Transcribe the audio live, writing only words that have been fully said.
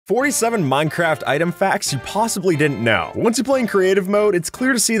47 Minecraft item facts you possibly didn't know. Once you play in creative mode, it's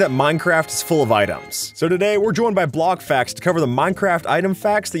clear to see that Minecraft is full of items. So today, we're joined by Blog Facts to cover the Minecraft item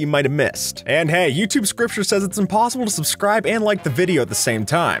facts that you might have missed. And hey, YouTube scripture says it's impossible to subscribe and like the video at the same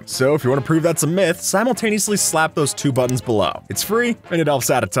time. So if you want to prove that's a myth, simultaneously slap those two buttons below. It's free, and it helps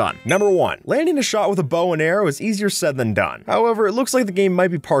out a ton. Number 1. Landing a shot with a bow and arrow is easier said than done. However, it looks like the game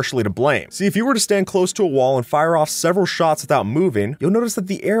might be partially to blame. See, if you were to stand close to a wall and fire off several shots without moving, you'll notice that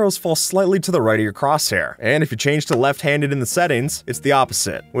the arrows fall slightly to the right of your crosshair. And if you change to left-handed in the settings, it's the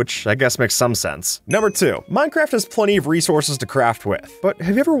opposite, which I guess makes some sense. Number 2. Minecraft has plenty of resources to craft with, but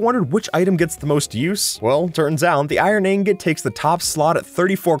have you ever wondered which item gets the most use? Well, turns out the iron ingot takes the top slot at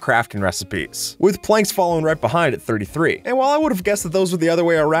 34 crafting recipes, with planks following right behind at 33. And while I would have guessed that those were the other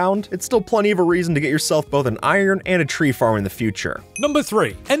way around, it's still plenty of a reason to get yourself both an iron and a tree farm in the future. Number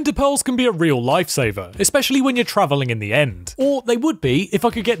 3. Ender pearls can be a real lifesaver, especially when you're traveling in the end. Or they would be if I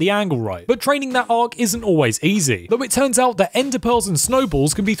could get the angle right. But training that arc isn't always easy, though it turns out that ender pearls and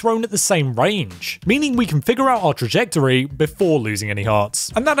snowballs can be thrown at the same range, meaning we can figure out our trajectory before losing any hearts.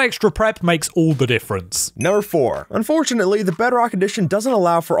 And that extra prep makes all the difference. Number 4. Unfortunately, the Bedrock Edition doesn't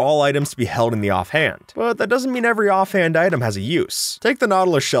allow for all items to be held in the offhand. But that doesn't mean every offhand item has a use. Take the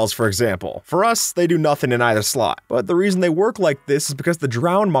Nautilus shells for example. For us, they do nothing in either slot. But the reason they work like this is because the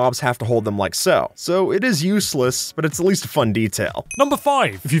drowned mobs have to hold them like so. So it is useless, but it's at least a fun detail. Number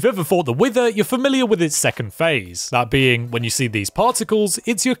 5. If you've ever fought the Wither, you're familiar with its second phase. That being, when you see these particles,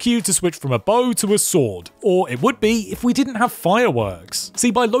 it's your cue to switch from a bow to a sword. Or it would be if we didn't have fireworks.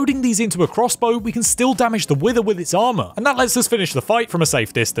 See, by loading these into a crossbow, we can still damage the Wither with its armor, and that lets us finish the fight from a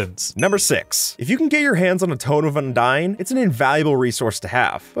safe distance. Number 6. If you can get your hands on a Totem of Undying, it's an invaluable resource to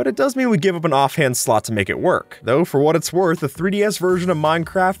have, but it does mean we give up an offhand slot to make it work. Though, for what it's worth, the 3DS version of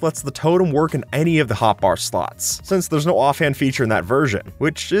Minecraft lets the totem work in any of the hotbar slots, since there's no offhand feature in that version,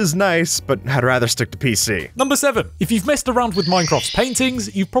 which is nice, but I'd rather stick to PC. Number 7. If you've messed around with Minecraft's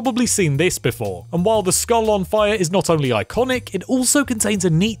paintings, you've probably seen this before, and while the skull on fire is not only iconic, it also contains a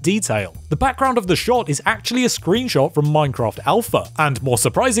neat detail. The background of the shot is actually a screenshot from Minecraft Alpha, and more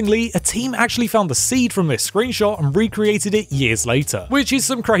surprisingly, a team actually found the seed from this screenshot and recreated it years later, which is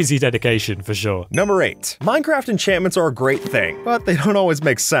some crazy dedication for sure. Number 8. Minecraft enchantments are a great thing, but they don't always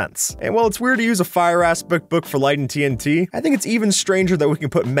make sense. And while it's weird to use a fire aspect book for lighting TNT, I think it's even stranger that we can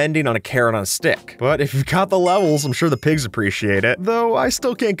put mending on a carrot on a stick. But if you've got the levels, I'm sure the pigs appreciate it, though I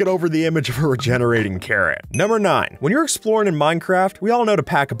still can't get over the image of a regenerating carrot. Number 9. When you're exploring in Minecraft, we all know to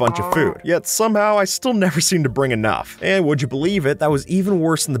pack a bunch of food, yet somehow I still never seem to bring enough. And would you believe it, that was even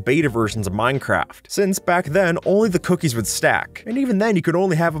worse in the beta versions of Minecraft, since back then only the cookies would stack, and even then you could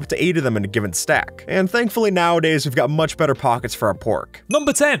only have up to 8 of them in a given stack. And thankfully nowadays we've got much better pockets for our pork.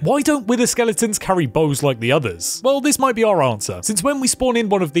 Number 10. Why don't Wither skeletons carry bows like the others? Well, this might be our answer, since when we spawn in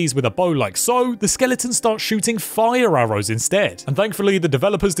one of these with a bow like so, the skeleton starts shooting fire arrows instead. And thankfully the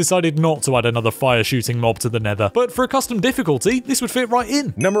developers decided not to add another fire shooting mob to the nether, but for a custom difficulty, this would fit right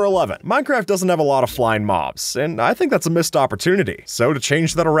in. Number 11. Minecraft doesn't have a lot of flying mobs, and I think that's a missed opportunity. So to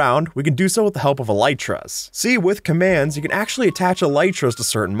change that around, we can do so with the help of elytras. See, with commands, you can actually attach elytras to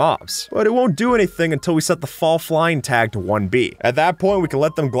certain mobs, but it won't do anything until we set the fall flying tag to 1B. At that point, we can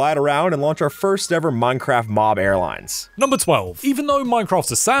let them glide around and launch our first ever Minecraft mob airlines. Number 12. Even though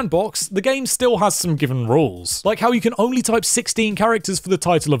Minecraft's a sandbox, the game still has some given rules, like how you can only type 16 characters for the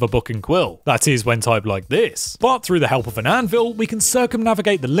title of a book and quill. That is when typed like this. But through the help of an anvil, we can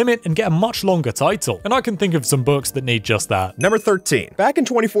circumnavigate the limit and get a much longer title, and I can think of some books that need just that. Number 13. Back in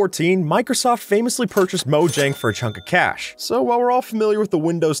 2014, Microsoft famously purchased Mojang for a chunk of cash. So while we're all familiar with the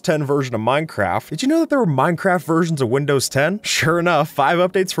Windows 10 version of Minecraft, did you know that there were Minecraft versions of Windows 10? Sure enough, 5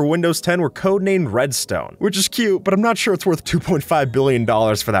 updates for Windows 10 were codenamed Redstone, which is cute, but I'm not sure it's worth $2.5 billion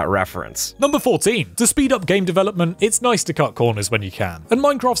for that reference. Number 14. To speed up game development, it's nice to cut corners when you can, and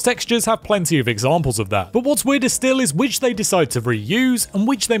Minecraft's textures have plenty of examples of that. But what's weirder still is which they decide to reuse and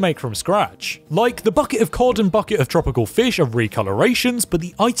which they make from scratch. Like, the bucket of cod and bucket of tropical fish are recolorations, but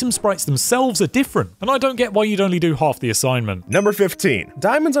the item sprites themselves are different, and I don't get why you'd only do half the assignment. Number 15.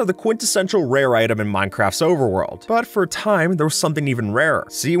 Diamonds are the quintessential rare item in Minecraft's overworld, but for a time, there was something even rarer.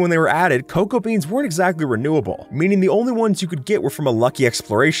 See, when they were added, cocoa beans weren't exactly renewable, meaning the only ones you could get were from a lucky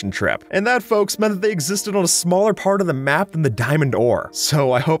exploration trip. And that, folks, meant that they existed on a smaller part of the map than the diamond ore.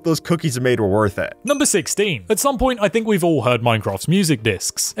 So I hope those cookies I made were worth it. Number 16. At some point, I think we've all heard Minecraft's music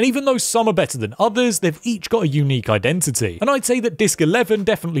discs, and even though some are better than others, they've each got a unique identity, and I'd say that disc 11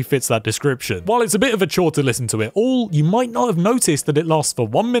 definitely fits that description. While it's a bit of a chore to listen to it all, you might not have noticed that it lasts for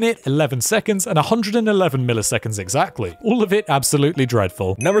 1 minute, 11 seconds, and 111 milliseconds exactly. All of it absolutely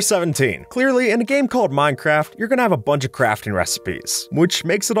dreadful. Number 17. Clearly, in a game called Minecraft, you're gonna have a bunch of crafting recipes. recipes, which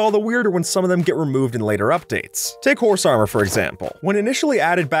makes it all the weirder when some of them get removed in later updates. Take horse armor for example. When initially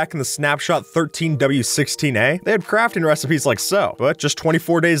added back in the snapshot 13W16A, they had crafting recipes like so, but just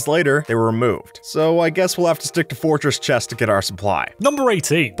 24 days later, they were removed. So I guess we'll have to stick to Fortress Chest to get our supply. Number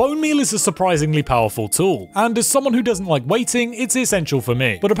 18. Bone meal is a surprisingly powerful tool, and as someone who doesn't like waiting, it's essential for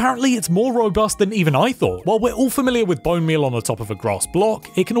me. But apparently it's more robust than even I thought. While we're all familiar with bone meal on the top of a grass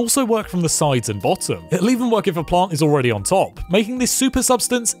block, it can also work from the sides and bottom. It'll even work if a plant is already on top, making this super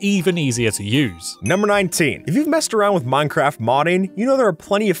substance even easier to use. Number 19. If you've messed around with Minecraft modding, you know there are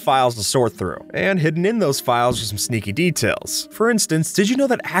plenty of files to sort through, and hidden in those files are some sneaky details. For instance, did you know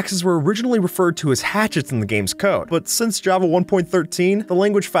that axes were originally referred to as hatchets in the game's code, but since Java 1.13, the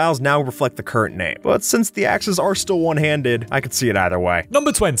language files now reflect the current name. But since the axes are still one-handed, I could see it either way.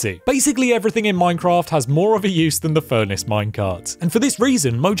 Number 20. Basically everything in Minecraft has more of a use than the furnace minecart. And for this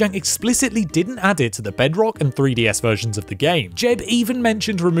reason, Mojang explicitly didn't add it to the Bedrock and 3DS versions of the game. Jeb even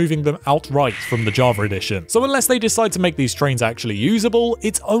mentioned removing them outright from the Java edition. So unless they decide to make these trains actually usable,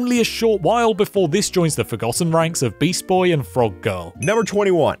 it's only a short while before this joins the forgotten ranks of Beast Boy and Frog Girl. Number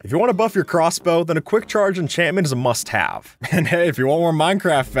 21. If you want to buff your crossbow, then a quick charge enchantment is a must-have. And hey, if you want more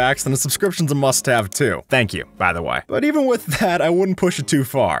Minecraft facts, then a subscription's a must-have too. Thank you, by the way. But even with that, I wouldn't push it too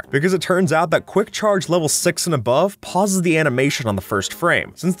far, because it turns out that quick charge level 6 and above pauses the animation on the first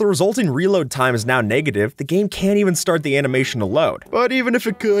frame. Since the resulting reload time is now negative, the game can't even start the animation to load. But even if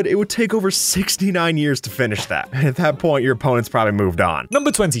it could, it would take over 69 years to finish that. At that point, your opponent's probably moved on.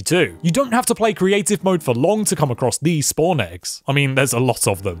 Number 22. You don't have to play creative mode for long to come across these spawn eggs. I mean, there's a lot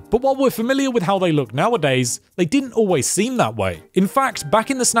of them. But while we're familiar with how they look nowadays, they didn't always seem that way. In fact,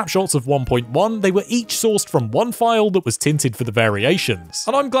 back in the snapshots of 1.1, they were each sourced from one file that was tinted for the variations.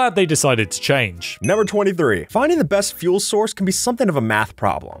 And I'm glad they decided to change. Number 23. Finding the best fuel source can be something of a math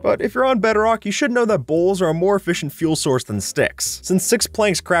problem. But if you're on Bedrock, you should know that bowls are a more efficient fuel source than sticks. Since 6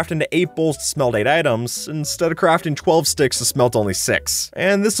 planks craft into 8 bowls to smelt 8 items, instead of crafting 12 sticks to smelt only 6.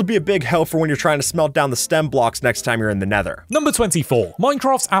 And this will be a big help for when you're trying to smelt down the stem blocks next time you're in the nether. Number 24.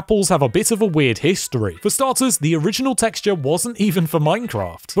 Minecraft's apples have a bit of a weird history. For starters, the original texture wasn't even for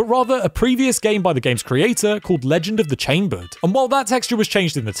Minecraft, but rather a previous game by the game's creator called Legend of the Chambered. And while that texture was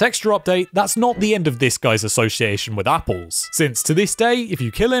changed in the texture update, that's not the end of this guy's association with apples, since to this day, if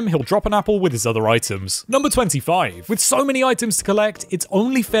you kill him, he'll drop an apple with his other items. Number 25. With so many items to collect, it's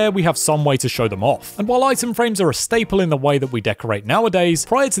only fair we have some way to show them off. And while item frames are a staple in the way that we decorate nowadays,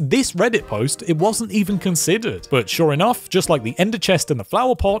 prior to this Reddit post, it wasn't even considered. But sure enough, just like the ender chest and the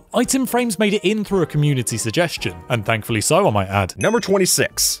flower pot, item frames made it in through a community suggestion. And thankfully so, I might add. Number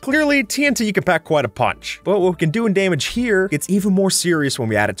 26. Clearly, TNT can pack quite a punch, but what we can do in damage here gets even more serious when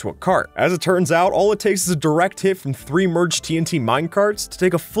we add it to a cart. As it turns out, all it takes is a direct hit from 3 merged TNT minecarts to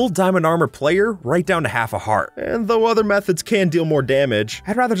take a full diamond armor player right down to half a heart. And though other methods can deal more damage,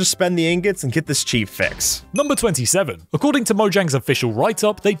 I'd rather just spend the ingots and get this cheap fix. Number 27. According to Mojang's official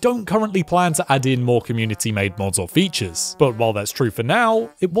write-up, they don't currently plan to add in more community-made mods or features. But while that's true for now,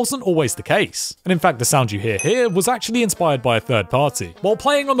 it wasn't always the case. And in fact, the sound you hear here was actually inspired by a third party. While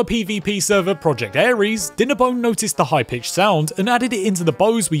playing on the PvP server Project Ares, Dinnerbone noticed the high-pitched sound and added it into the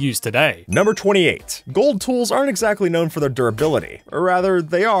bows we use today. Number 28. Gold tools aren't exactly known for their durability. Or rather,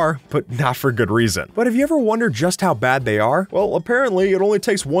 they are, but not for good reason. But have you ever wondered just how bad they are? Well, apparently it only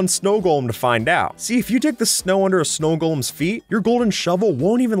takes one snow golem to find out. See, if you dig the snow under a snow golem's feet, your golden shovel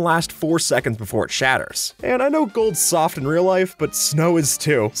won't even last 4 seconds before it shatters. And I know gold's soft in real life, but snow is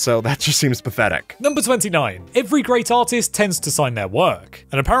too, so that just seems pathetic. Number 29. Every great artist tends to sign their work,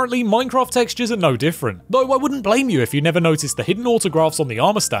 and apparently Minecraft textures are no different. Though I wouldn't blame you if you never noticed the hidden autographs on the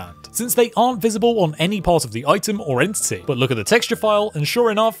armor stand, since they aren't visible on any part of the item or entity. But look at the texture file, and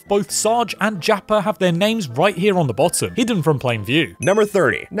sure enough, both Sarge and Japper have their names right here on the bottom, hidden from plain view. Number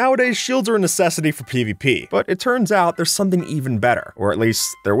 30. Nowadays, shields are a necessity for PvP, but it turns out there's something even better, or at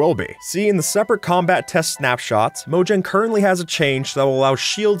least there will be. See, in the separate combat test snapshots, Mojang currently has a change that will allow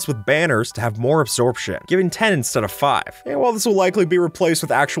shields with banners to have more absorption, giving 10 instead of 5. And while this will likely be replaced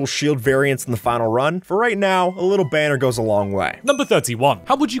with actual shield variants in the final run, for right now, a little banner goes a long way. Number 31.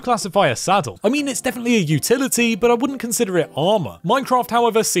 How would you classify a saddle? I mean, it's definitely a utility, but I wouldn't consider it armor. Minecraft,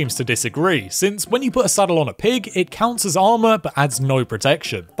 however, seems to disagree, since when you put a saddle on a pig, it counts as armor but adds no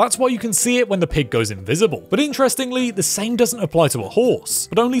protection. That's why you can see it when the pig goes invisible. But interestingly, the same doesn't apply to a horse,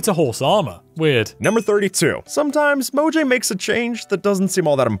 but only to horse armor. Weird. Number 32. Sometimes Mojang makes a change that doesn't seem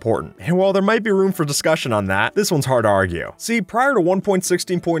all that important. And while there might be room for discussion on that, this one's hard to argue. See, prior to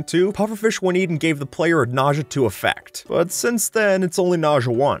 1.16.2, Pufferfish when eaten gave the player a nausea 2 effect. But since then, it's only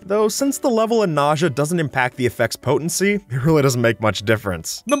nausea 1. Though since the level of nausea doesn't impact the effect's potency, it really doesn't make much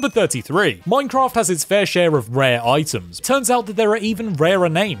difference. Number 33. Minecraft has its fair share of rare items. Turns out that there are even rarer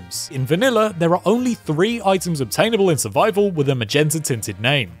names. In vanilla, there are only 3 items obtainable in survival with a magenta tinted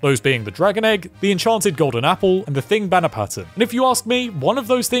name. Those being the dragon egg, the enchanted golden apple, and the thing banner pattern. And if you ask me, one of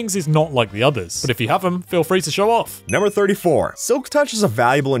those things is not like the others. But if you have them, feel free to show off. Number 34. Silk Touch is a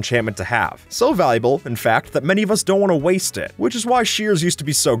valuable enchantment to have. So valuable, in fact, that many of us don't want to waste it, which is why shears used to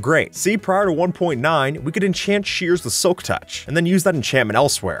be so great. See, prior to 1.9, we could enchant shears with Silk Touch, and then use that enchantment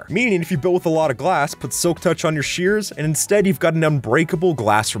elsewhere. Meaning, if you built with a lot of glass, put Silk Touch on your shears, and instead you've got an unbreakable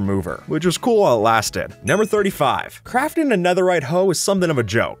glass remover, which was cool while it lasted. Number 35. Crafting a netherite hoe is something of a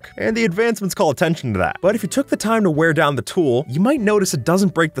joke, and the advancements call attention to that. But if you took the time to wear down the tool, you might notice it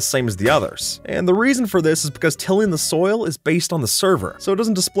doesn't break the same as the others. And the reason for this is because tilling the soil is based on the server, so it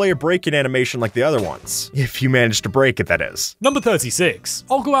doesn't display a break-in animation like the other ones. If you manage to break it, that is. Number 36.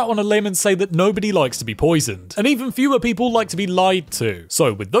 I'll go out on a limb and say that nobody likes to be poisoned, and even fewer people like to be lied to.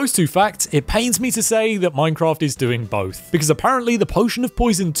 So with those 2 facts, it pains me to say that Minecraft is doing both, because apparently the Potion of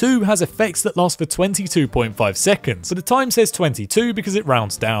Poison 2 has effects that last for 22.5 seconds, but the time says 22 because it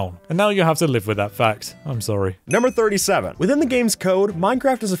rounds down. And now you have to live with that fact. I'm sorry. Number 37. Within the game's code,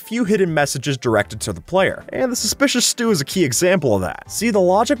 Minecraft has a few hidden messages directed to the player, and the Suspicious Stew is a key example of that. See, the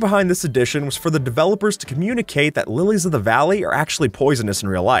logic behind this addition was for the developers to communicate that lilies of the valley are actually poisonous in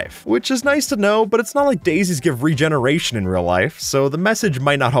real life, which is nice to know, but it's not like daisies give regeneration in real life, so the message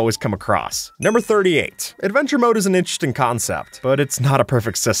might not always come across. Number 38. Adventure mode is an interesting concept, but it's not a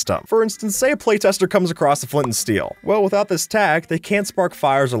perfect system. For instance, say a playtester comes across a flint and steel. Well, without this tag, they can't spark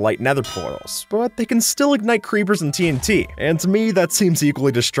fires or light nether portals, but they can still ignite creepers and TNT, and to me that seems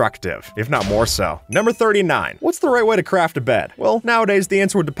equally destructive, if not more so. Number 39. What's the right way to craft a bed? Well, nowadays the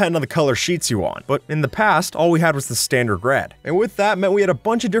answer would depend on the color sheets you want, but in the past, all we had was the standard red. And with that meant we had a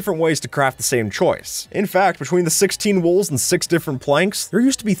bunch of different ways to craft the same choice. In fact, between the 16 wools and 6 different planks, there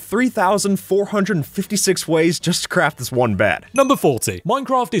used to be 3,456 ways just to craft this one bed. Number 40.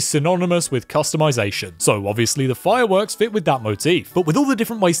 Minecraft is synonymous with customization, so obviously the fireworks fit with that motif. But with all the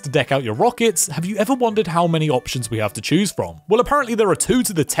different ways to deck out your rockets, have you ever wondered how many options we have to choose from? Well, apparently there are 2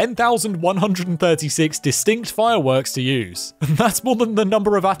 to the 10,136 distinct fireworks to use. And that's more than the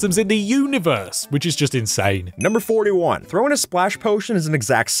number of atoms in the universe, which is just insane. Number 41. Throwing a splash potion is an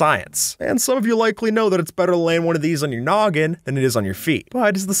exact science, and some of you likely know that it's better to land one of these on your noggin than it is on your feet.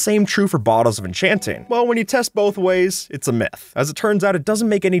 But is the same true for bottles of enchanting? Well, when you test both ways, it's a myth. As it turns out, it doesn't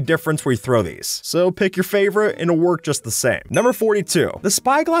make any difference where you throw these, so pick your favorite and it'll work just the same. Number 42. The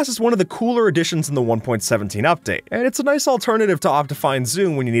spyglass is one of the cooler additions in the 1.17 update, and it's a nice alternative to Optifine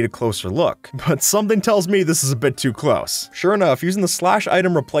Zoom when you need a closer look. But something tells me this is a bit too close. Sure enough, using the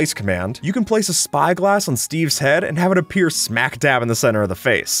 /item replace command, you can place a spyglass on Steve's head and have it appear smack dab in the center of the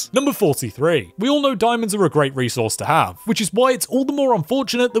face. Number 43. We all know diamonds are a great resource to have, which is why it's all the more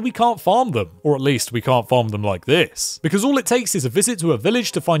unfortunate that we can't farm them. Or at least we can't farm them like this. Because all it takes is a visit to a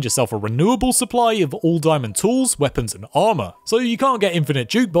village to find yourself a renewable supply of all diamond tools, weapons, and armor. So you can't get infinite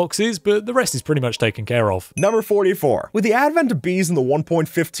jukeboxes, but the rest is pretty much taken care of. Number 44. With the advent of bees in the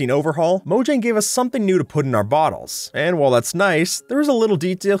 1.15 overhaul, Mojang gave us something new to put in our bottles. And while that's nice, there is a little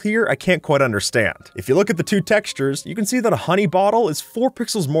detail here I can't quite understand. If you look at the 2 textures, you can see that a honey bottle is 4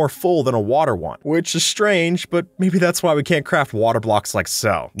 pixels more full than a water one, which is strange, but maybe that's why we can't craft water blocks like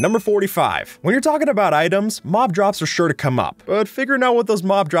so. Number 45. When you're talking about items, mob drops are sure to come up, but figuring out what those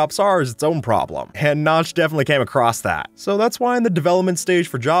mob drops are is its own problem, and Notch definitely came across that. So that's why in the development stage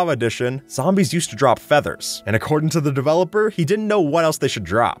for Java Edition, zombies used to drop feathers, and according to the developer, he didn't know what else they should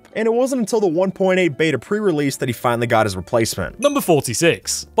drop, and it wasn't until the 1.8 beta pre-release that he finally got his replacement. Number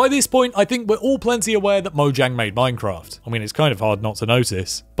 46. By this point, I think we're all plenty aware that Mojang made Minecraft. I mean, it's kind of hard not to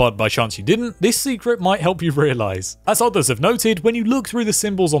notice, but by chance you didn't, this secret might help you realize. As others have noted, when you look through the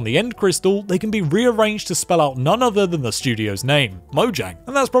symbols on the end crystal, they can be rearranged to spell out none other than the studio's name, Mojang,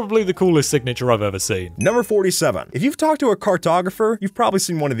 and that's probably the coolest signature I've ever seen. Number 47. If you've talked to a cartographer, you've probably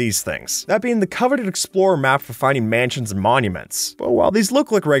seen one of these things, that being the coveted Explorer map for finding mansions and monuments. But while these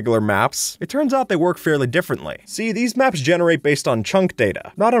look like regular maps, it turns out they work fairly differently. See, these maps generate based on chunk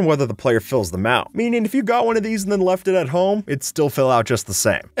data, not on whether the player fills them out, meaning if you got one of these and then left it at home, it'd still fill out just the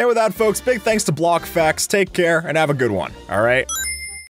same. And with that, folks, big thanks to BlockFacts, take care, and have a good one, alright?